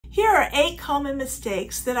Here are 8 common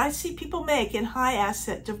mistakes that I see people make in high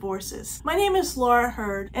asset divorces. My name is Laura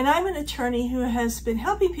Hurd, and I'm an attorney who has been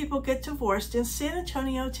helping people get divorced in San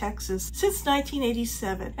Antonio, Texas since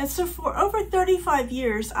 1987. And so for over 35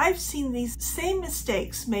 years, I've seen these same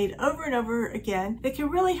mistakes made over and over again that can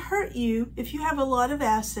really hurt you if you have a lot of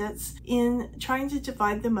assets in trying to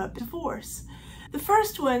divide them up in divorce. The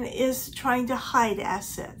first one is trying to hide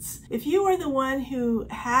assets. If you are the one who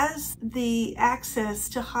has the access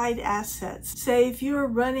to hide assets, say if you are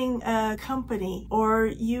running a company or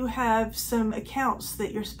you have some accounts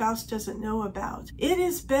that your spouse doesn't know about, it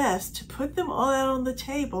is best to put them all out on the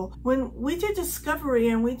table. When we do discovery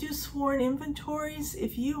and we do sworn inventories,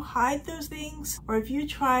 if you hide those things or if you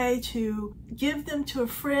try to give them to a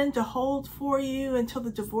friend to hold for you until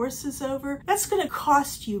the divorce is over, that's going to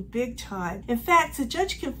cost you big time. In fact, the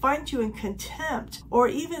judge can find you in contempt or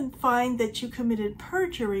even find that you committed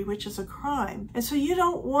perjury, which is a crime. And so you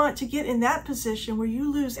don't want to get in that position where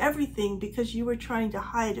you lose everything because you were trying to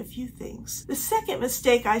hide a few things. The second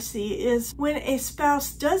mistake I see is when a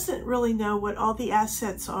spouse doesn't really know what all the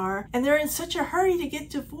assets are and they're in such a hurry to get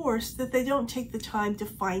divorced that they don't take the time to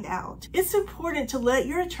find out. It's important to let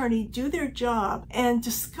your attorney do their job and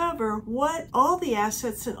discover what all the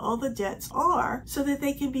assets and all the debts are so that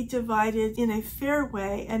they can be divided in a fair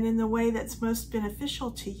way and in the way that's most beneficial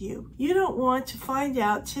to you. You don't want to find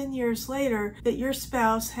out 10 years later that your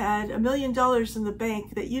spouse had $1 million in the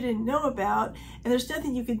bank that you didn't know about, and there's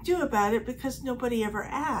nothing you can do about it because nobody ever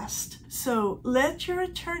asked. So let your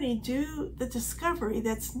attorney do the discovery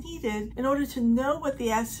that's needed in order to know what the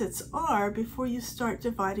assets are before you start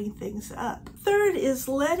dividing things up. Third is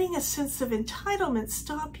letting a sense of entitlement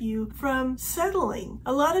stop you from settling.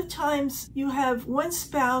 A lot of times you have one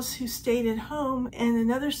spouse who stayed at home and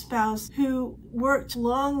another spouse who worked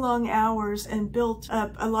long hours and built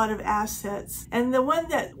up a lot of assets. And the one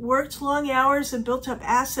that worked long hours and built up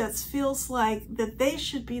assets feels like that they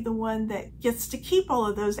should be the one that gets to keep all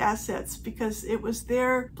of those assets because it was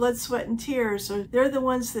their blood, sweat, and tears, or they're the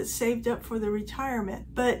ones that saved up for the retirement.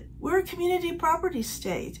 But we're a community property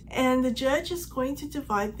state, and the judge is going to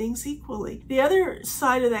divide things equally. The other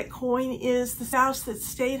side of that coin is the spouse that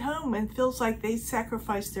stayed home and feels like they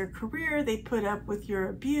sacrificed their career, they put up with your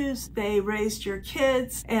abuse, they raised your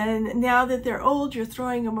kids, and now that they're old, you're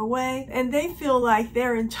throwing them away, and they feel like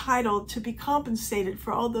they're entitled to be compensated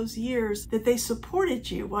for all those years that they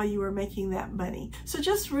supported you while you were making that money. So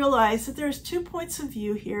just realize that there's 2 points of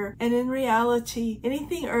view here, and in reality,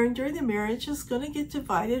 anything earned during the marriage is going to get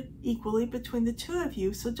divided equally between the two of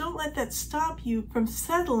you. So don't let that stop you from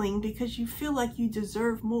settling because you feel like you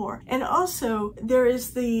deserve more. And also, there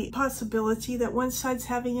is the possibility that one side's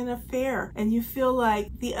having an affair and you feel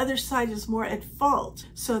like the other side is more at fault,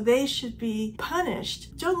 so they should be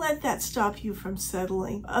punished. Don't let that stop you from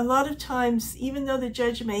settling. A lot of times, even though the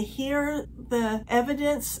judge may hear the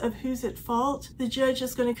evidence of who's at fault, the judge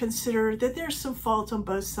is going to consider that there's some fault on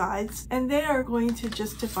both sides and they are going to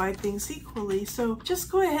just divide things equally. So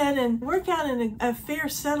just go ahead and work out a fair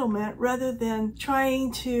settlement rather than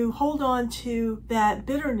trying to hold on to that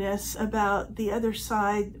bitterness about the other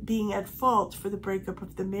side being at fault for the breakup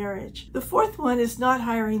of the marriage. The fourth one is not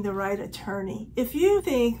hiring the right attorney. If you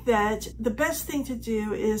think that the best thing to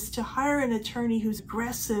do is to hire an attorney who's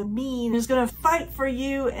aggressive, mean, who's going to fight for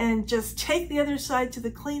you and just take the other side to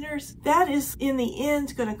the cleaners, that is in the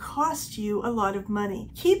end going to cost you a lot of money.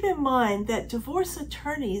 Keep in mind that divorce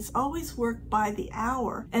attorneys always work by the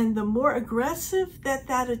hour, and the more aggressive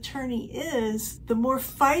that attorney is, the more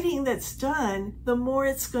fighting that's done, the more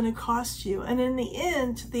it's going to cost you. And in the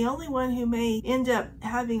end, the only one who may end up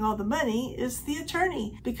having all the money is the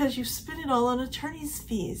attorney because you spent it all on attorney's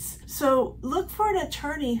fees. So look for an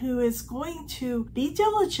attorney who is going to be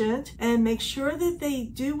diligent and make sure that they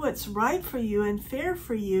do what's right for you and fair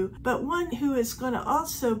for you, but one who is going to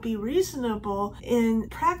also be reasonable and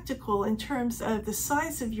practical in terms of the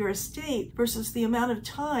size of your estate versus the amount of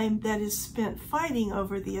time that is spent fighting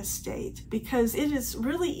over the estate, because it is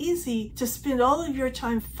really easy to spend all of your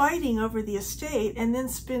time fighting over the estate and then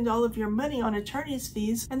spend all of your money on attorney's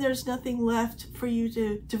fees, and there's nothing left for you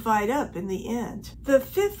to divide up in the end. The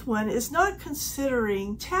fifth one is not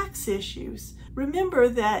considering tax issues. Remember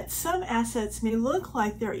that some assets may look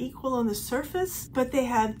like they're equal on the surface, but they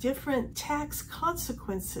have different tax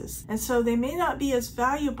consequences. And so they may not be as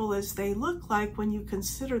valuable as they look like when you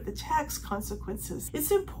consider the tax consequences.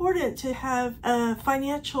 It's important to have a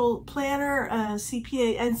financial planner, a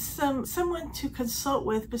CPA, and someone to consult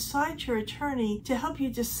with besides your attorney to help you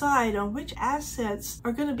decide on which assets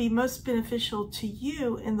are going to be most beneficial to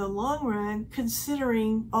you in the long run,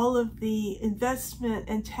 considering all of the investment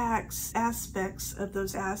and tax aspects aspects of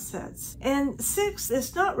those assets. And 6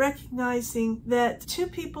 is not recognizing that two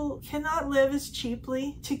people cannot live as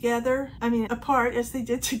cheaply together, apart as they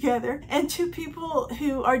did together, and two people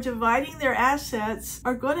who are dividing their assets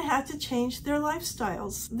are going to have to change their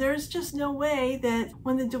lifestyles. There's just no way that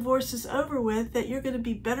when the divorce is over with that you're going to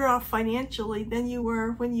be better off financially than you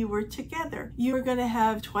were when you were together. You are going to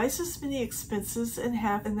have twice as many expenses and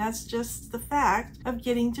that's just the fact of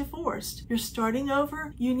getting divorced. You're starting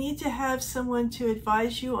over. You need to have someone to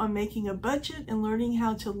advise you on making a budget and learning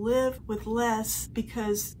how to live with less,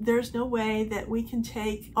 because there's no way that we can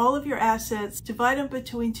take all of your assets, divide them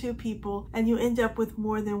between two people, and you end up with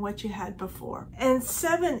more than what you had before. And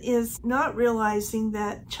 7 is not realizing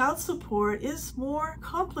that child support is more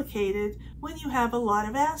complicated when you have a lot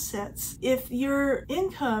of assets. If your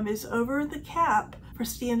income is over the cap for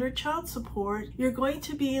standard child support, you're going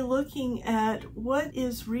to be looking at what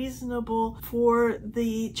is reasonable for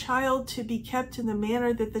the child to be kept in the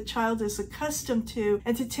manner that the child is accustomed to,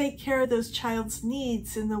 and to take care of those child's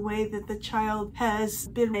needs in the way that the child has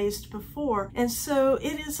been raised before. And so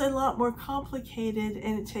it is a lot more complicated,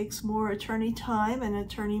 and it takes more attorney time and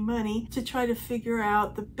attorney money to try to figure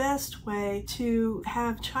out the best way to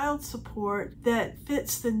have child support that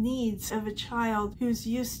fits the needs of a child who's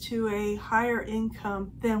used to a higher income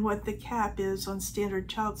than what the cap is on standard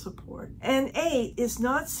child support. And 8 is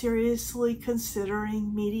not seriously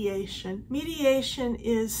considering mediation. Mediation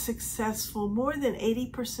is successful more than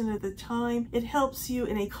 80% of the time. It helps you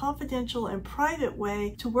in a confidential and private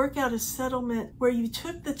way to work out a settlement where you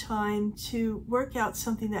took the time to work out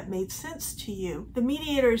something that made sense to you. The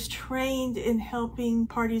mediator is trained in helping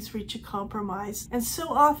parties reach a compromise. And so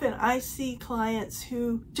often I see clients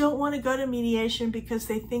who don't want to go to mediation because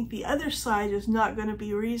they think the other side is not going to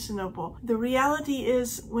be reasonable. The reality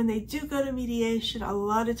is, when they do go to mediation, a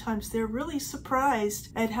lot of times they're really surprised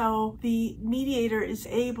at how the mediator is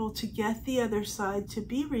able to get the other side to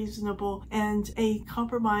be reasonable and a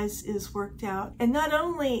compromise is worked out. And not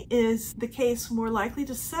only is the case more likely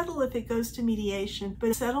to settle if it goes to mediation, but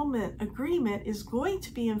a settlement agreement is going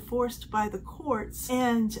to be enforced by the courts,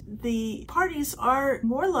 and the parties are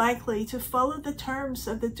more likely to follow the terms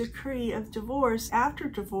of the decree of divorce after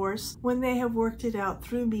divorce when they have worked it out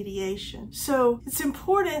through mediation. So it's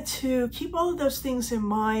important to keep all of those things in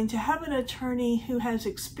mind, to have an attorney who has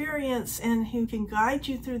experience and who can guide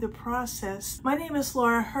you through the process. My name is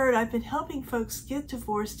Laura Hurd. I've been helping folks get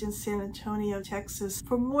divorced in San Antonio, Texas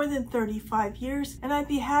for more than 35 years, and I'd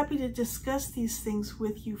be happy to discuss these things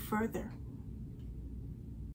with you further.